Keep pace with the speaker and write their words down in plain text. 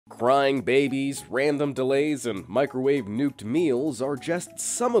Crying babies, random delays, and microwave nuked meals are just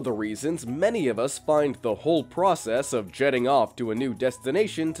some of the reasons many of us find the whole process of jetting off to a new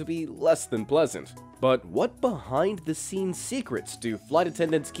destination to be less than pleasant. But what behind-the-scenes secrets do flight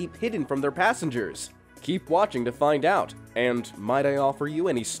attendants keep hidden from their passengers? Keep watching to find out. And might I offer you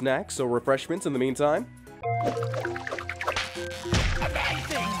any snacks or refreshments in the meantime?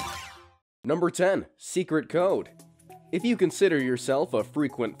 Amazing! Number 10. Secret Code. If you consider yourself a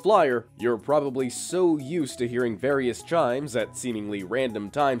frequent flyer, you're probably so used to hearing various chimes at seemingly random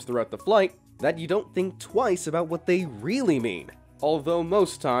times throughout the flight that you don't think twice about what they really mean. Although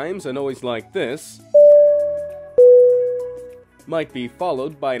most times a noise like this might be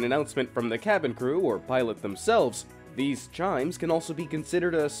followed by an announcement from the cabin crew or pilot themselves, these chimes can also be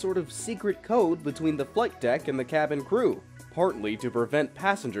considered a sort of secret code between the flight deck and the cabin crew, partly to prevent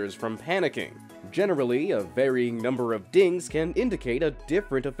passengers from panicking. Generally, a varying number of dings can indicate a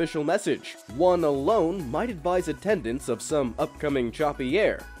different official message. One alone might advise attendants of some upcoming choppy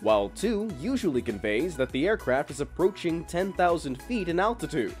air, while two usually conveys that the aircraft is approaching 10,000 feet in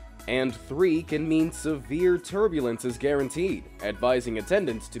altitude. And three can mean severe turbulence is guaranteed, advising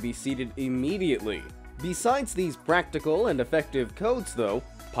attendants to be seated immediately. Besides these practical and effective codes though,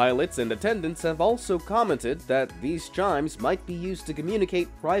 pilots and attendants have also commented that these chimes might be used to communicate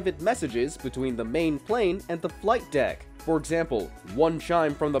private messages between the main plane and the flight deck. For example, one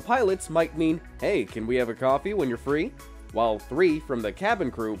chime from the pilots might mean, "Hey, can we have a coffee when you're free?" While three from the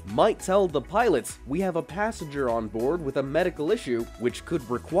cabin crew might tell the pilots, "We have a passenger on board with a medical issue which could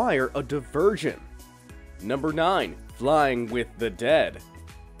require a diversion." Number 9. Flying with the dead.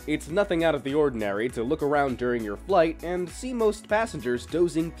 It's nothing out of the ordinary to look around during your flight and see most passengers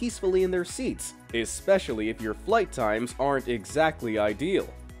dozing peacefully in their seats, especially if your flight times aren't exactly ideal.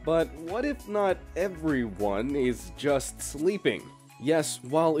 But what if not everyone is just sleeping? Yes,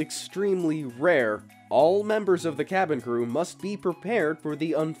 while extremely rare, all members of the cabin crew must be prepared for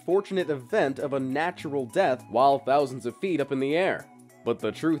the unfortunate event of a natural death while thousands of feet up in the air. But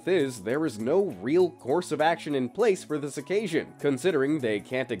the truth is, there is no real course of action in place for this occasion, considering they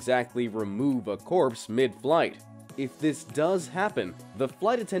can't exactly remove a corpse mid-flight. If this does happen, the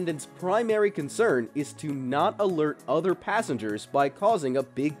flight attendant's primary concern is to not alert other passengers by causing a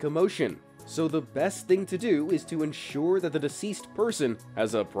big commotion. So the best thing to do is to ensure that the deceased person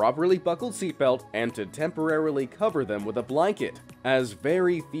has a properly buckled seatbelt and to temporarily cover them with a blanket, as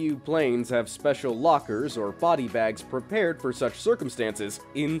very few planes have special lockers or body bags prepared for such circumstances.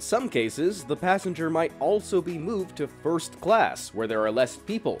 In some cases, the passenger might also be moved to first class, where there are less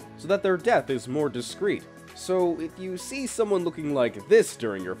people, so that their death is more discreet. So if you see someone looking like this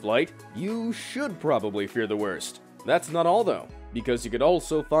during your flight, you should probably fear the worst. That's not all though, because you could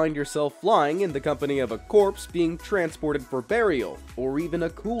also find yourself flying in the company of a corpse being transported for burial, or even a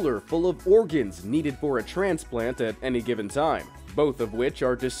cooler full of organs needed for a transplant at any given time, both of which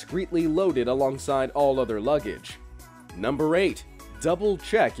are discreetly loaded alongside all other luggage. Number 8. Double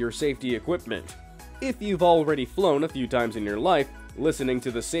check your safety equipment. If you've already flown a few times in your life, listening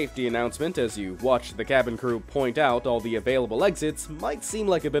to the safety announcement as you watch the cabin crew point out all the available exits might seem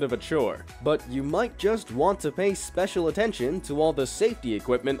like a bit of a chore, but you might just want to pay special attention to all the safety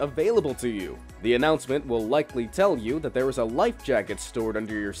equipment available to you. The announcement will likely tell you that there is a life jacket stored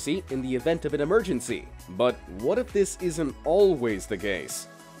under your seat in the event of an emergency. But what if this isn't always the case?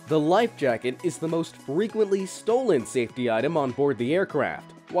 The life jacket is the most frequently stolen safety item on board the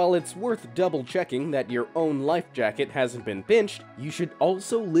aircraft. While it's worth double-checking that your own life jacket hasn't been pinched, you should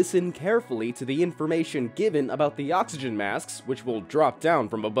also listen carefully to the information given about the oxygen masks which will drop down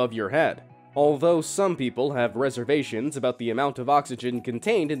from above your head. Although some people have reservations about the amount of oxygen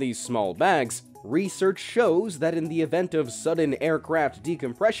contained in these small bags, research shows that in the event of sudden aircraft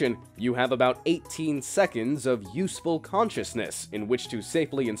decompression, you have about 18 seconds of useful consciousness in which to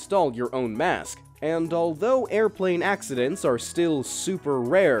safely install your own mask. And although airplane accidents are still super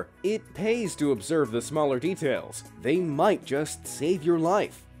rare, it pays to observe the smaller details. They might just save your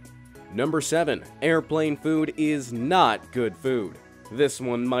life. Number 7. Airplane food is not good food. This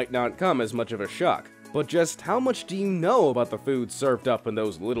one might not come as much of a shock, but just how much do you know about the food served up in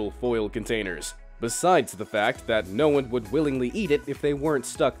those little foil containers? Besides the fact that no one would willingly eat it if they weren't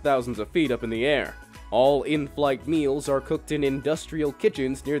stuck thousands of feet up in the air. All in-flight meals are cooked in industrial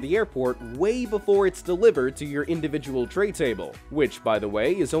kitchens near the airport way before it's delivered to your individual tray table, which, by the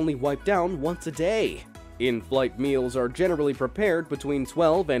way, is only wiped down once a day. In-flight meals are generally prepared between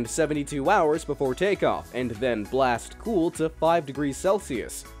 12 and 72 hours before takeoff, and then blast cool to 5 degrees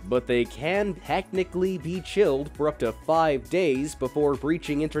Celsius. But they can technically be chilled for up to 5 days before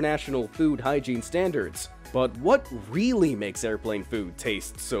breaching international food hygiene standards. But what really makes airplane food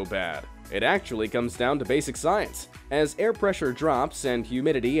taste so bad? It actually comes down to basic science. As air pressure drops and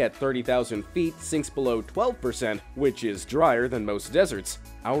humidity at 30,000 feet sinks below 12%, which is drier than most deserts,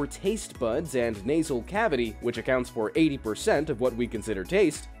 our taste buds and nasal cavity, which accounts for 80% of what we consider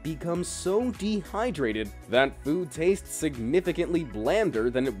taste, becomes so dehydrated that food tastes significantly blander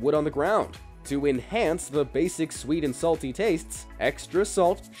than it would on the ground. To enhance the basic sweet and salty tastes, extra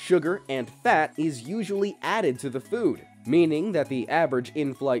salt, sugar, and fat is usually added to the food, meaning that the average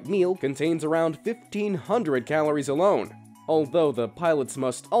in-flight meal contains around 1,500 calories alone. Although the pilots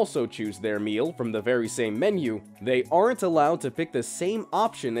must also choose their meal from the very same menu, they aren't allowed to pick the same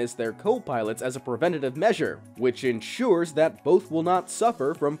option as their co-pilots as a preventative measure, which ensures that both will not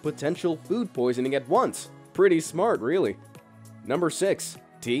suffer from potential food poisoning at once. Pretty smart, really. Number 6.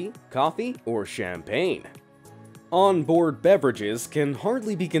 Tea, coffee, or champagne? Onboard beverages can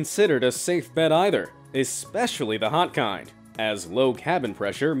hardly be considered a safe bet either, especially the hot kind, as low cabin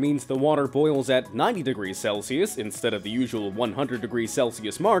pressure means the water boils at 90 degrees Celsius instead of the usual 100 degrees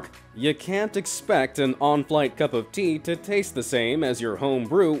Celsius mark. You can't expect an on-flight cup of tea to taste the same as your home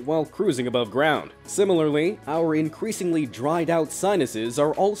brew while cruising above ground. Similarly, our increasingly dried out sinuses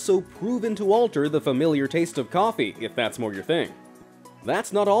are also proven to alter the familiar taste of coffee, if that's more your thing.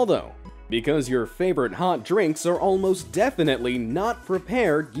 That's not all though, because your favorite hot drinks are almost definitely not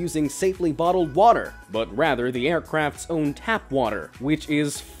prepared using safely bottled water, but rather the aircraft's own tap water, which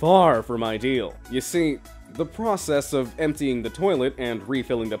is far from ideal. You see, the process of emptying the toilet and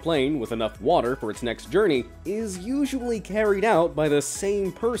refilling the plane with enough water for its next journey is usually carried out by the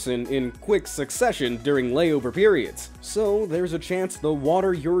same person in quick succession during layover periods. So there's a chance the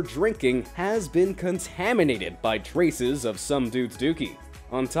water you're drinking has been contaminated by traces of some dude's dookie.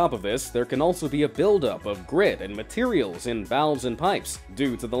 On top of this, there can also be a buildup of grit and materials in valves and pipes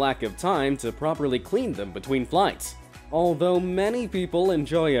due to the lack of time to properly clean them between flights. Although many people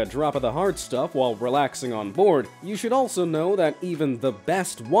enjoy a drop of the hard stuff while relaxing on board, you should also know that even the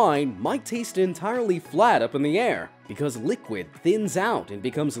best wine might taste entirely flat up in the air, because liquid thins out and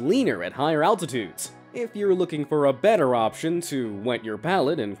becomes leaner at higher altitudes. If you're looking for a better option to wet your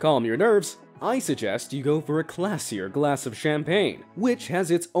palate and calm your nerves, I suggest you go for a classier glass of champagne, which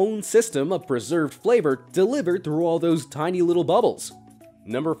has its own system of preserved flavor delivered through all those tiny little bubbles.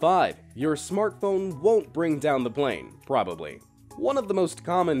 Number 5. Your smartphone won't bring down the plane, probably. One of the most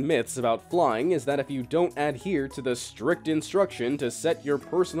common myths about flying is that if you don't adhere to the strict instruction to set your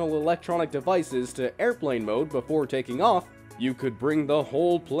personal electronic devices to airplane mode before taking off, you could bring the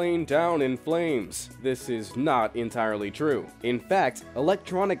whole plane down in flames. This is not entirely true. In fact,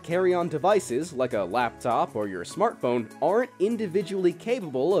 electronic carry-on devices like a laptop or your smartphone aren't individually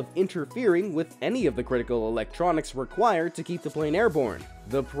capable of interfering with any of the critical electronics required to keep the plane airborne.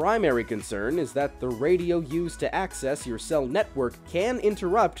 The primary concern is that the radio used to access your cell network can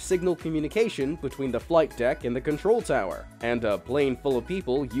interrupt signal communication between the flight deck and the control tower, and a plane full of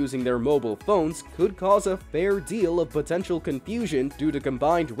people using their mobile phones could cause a fair deal of potential confusion due to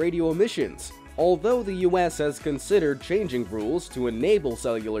combined radio emissions. Although the US has considered changing rules to enable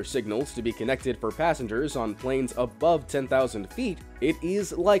cellular signals to be connected for passengers on planes above 10,000 feet, it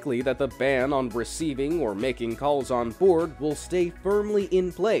is likely that the ban on receiving or making calls on board will stay firmly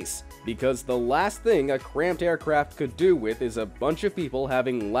in place, because the last thing a cramped aircraft could do with is a bunch of people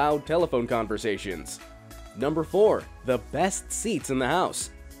having loud telephone conversations. Number 4. The best seats in the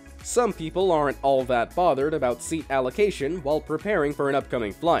house. Some people aren't all that bothered about seat allocation while preparing for an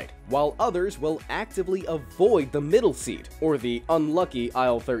upcoming flight, while others will actively avoid the middle seat, or the unlucky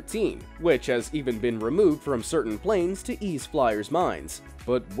aisle 13, which has even been removed from certain planes to ease flyers' minds.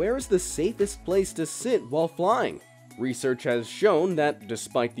 But where's the safest place to sit while flying? Research has shown that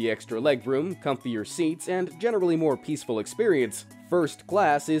despite the extra legroom, comfier seats, and generally more peaceful experience, first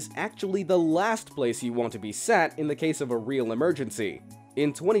class is actually the last place you want to be sat in the case of a real emergency.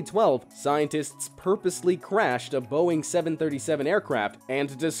 In 2012, scientists purposely crashed a Boeing 737 aircraft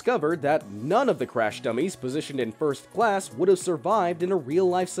and discovered that none of the crash dummies positioned in first class would have survived in a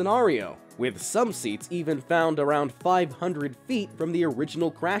real-life scenario, with some seats even found around 500 feet from the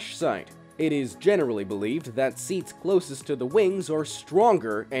original crash site. It is generally believed that seats closest to the wings are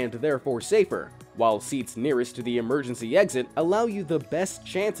stronger and therefore safer, while seats nearest to the emergency exit allow you the best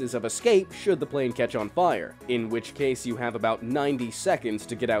chances of escape should the plane catch on fire, in which case you have about 90 seconds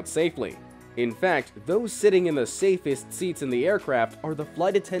to get out safely. In fact, those sitting in the safest seats in the aircraft are the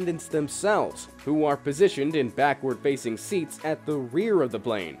flight attendants themselves, who are positioned in backward-facing seats at the rear of the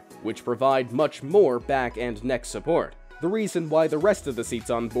plane, which provide much more back and neck support. The reason why the rest of the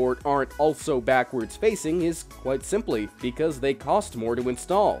seats on board aren't also backwards facing is quite simply because they cost more to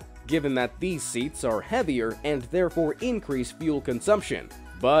install. given that these seats are heavier and therefore increase fuel consumption.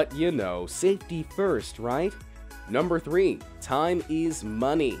 But you know, safety first, right? Number 3. Time is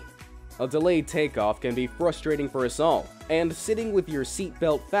money. A delayed takeoff can be frustrating for us all, and sitting with your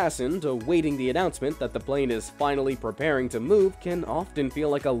seatbelt fastened, awaiting the announcement that the plane is finally preparing to move can often feel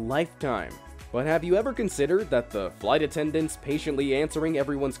like a lifetime. But have you ever considered that the flight attendants patiently answering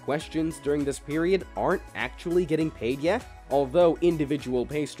everyone's questions during this period aren't actually getting paid yet? Although individual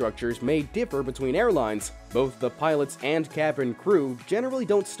pay structures may differ between airlines, both the pilots and cabin crew generally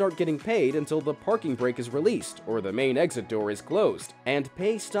don't start getting paid until the parking brake is released or the main exit door is closed, and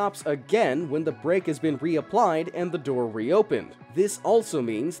pay stops again when the brake has been reapplied and the door reopened. This also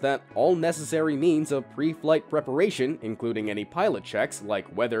means that all necessary means of pre-flight preparation, including any pilot checks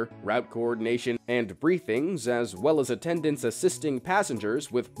like weather, route coordination, and briefings, as well as attendants assisting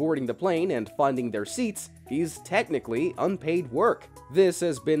passengers with boarding the plane and finding their seats, is technically unpaid work. This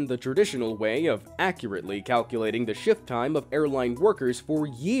has been the traditional way of accurately calculating the shift time of airline workers for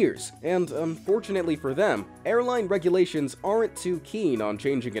years, and unfortunately for them, airline regulations aren't too keen on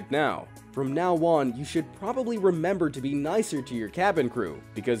changing it now. From now on, you should probably remember to be nicer to your cabin crew,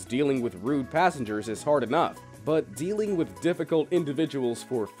 because dealing with rude passengers is hard enough. But dealing with difficult individuals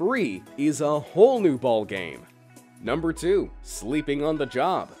for free is a whole new ballgame. Number 2. Sleeping on the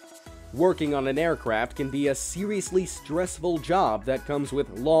job. Working on an aircraft can be a seriously stressful job that comes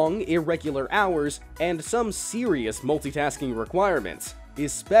with long, irregular hours and some serious multitasking requirements,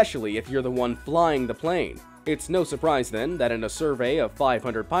 especially if you're the one flying the plane. It's no surprise then that in a survey of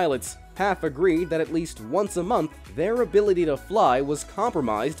 500 pilots, half agreed that at least once a month, their ability to fly was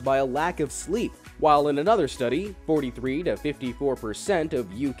compromised by a lack of sleep, while in another study, 43 to 54%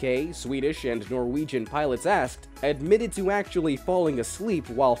 of UK, Swedish, and Norwegian pilots asked admitted to actually falling asleep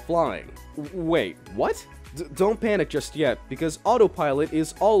while flying. Wait, what? Don't panic just yet, because autopilot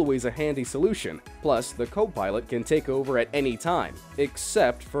is always a handy solution, plus the co-pilot can take over at any time,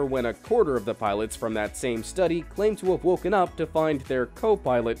 except for when a quarter of the pilots from that same study claim to have woken up to find their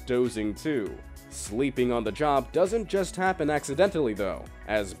co-pilot dozing too. Sleeping on the job doesn't just happen accidentally though,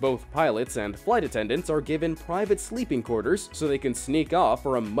 as both pilots and flight attendants are given private sleeping quarters so they can sneak off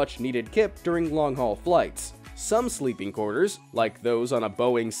for a much-needed kip during long-haul flights. Some sleeping quarters, like those on a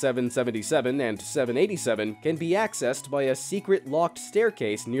Boeing 777 and 787, can be accessed by a secret locked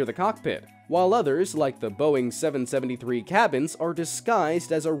staircase near the cockpit, while others, like the Boeing 773 cabins, are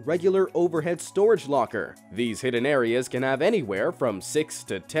disguised as a regular overhead storage locker. These hidden areas can have anywhere from 6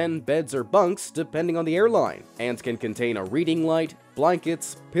 to 10 beds or bunks depending on the airline, and can contain a reading light,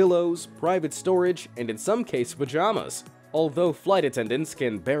 blankets, pillows, private storage, and in some cases pajamas. Although flight attendants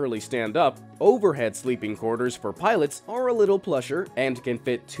can barely stand up, overhead sleeping quarters for pilots are a little plusher and can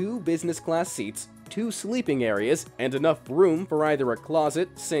fit 2 business class seats, 2 sleeping areas, and enough room for either a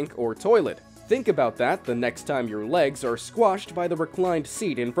closet, sink, or toilet. Think about that the next time your legs are squashed by the reclined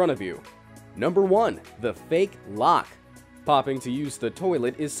seat in front of you. Number 1. The fake lock. Popping to use the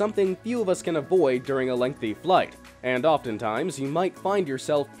toilet is something few of us can avoid during a lengthy flight, and oftentimes you might find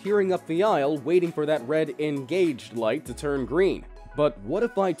yourself peering up the aisle waiting for that red engaged light to turn green. But what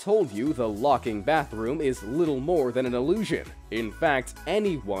if I told you the locking bathroom is little more than an illusion? In fact,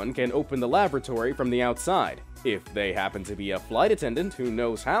 anyone can open the lavatory from the outside, if they happen to be a flight attendant who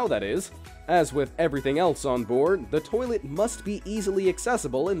knows how, that is. As with everything else on board, the toilet must be easily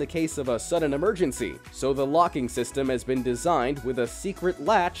accessible in the case of a sudden emergency, so the locking system has been designed with a secret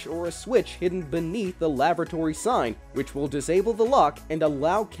latch or a switch hidden beneath the lavatory sign, which will disable the lock and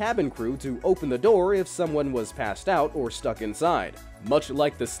allow cabin crew to open the door if someone was passed out or stuck inside. Much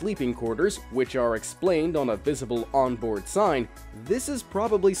like the sleeping quarters, which are explained on a visible onboard sign, this is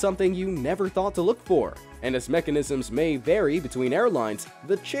probably something you never thought to look for. And as mechanisms may vary between airlines,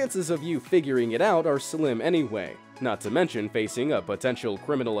 the chances of you figuring it out are slim anyway, not to mention facing a potential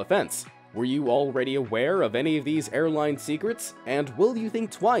criminal offense. Were you already aware of any of these airline secrets? And will you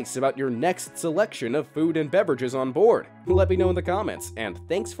think twice about your next selection of food and beverages on board? Let me know in the comments, and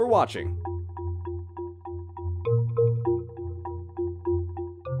thanks for watching.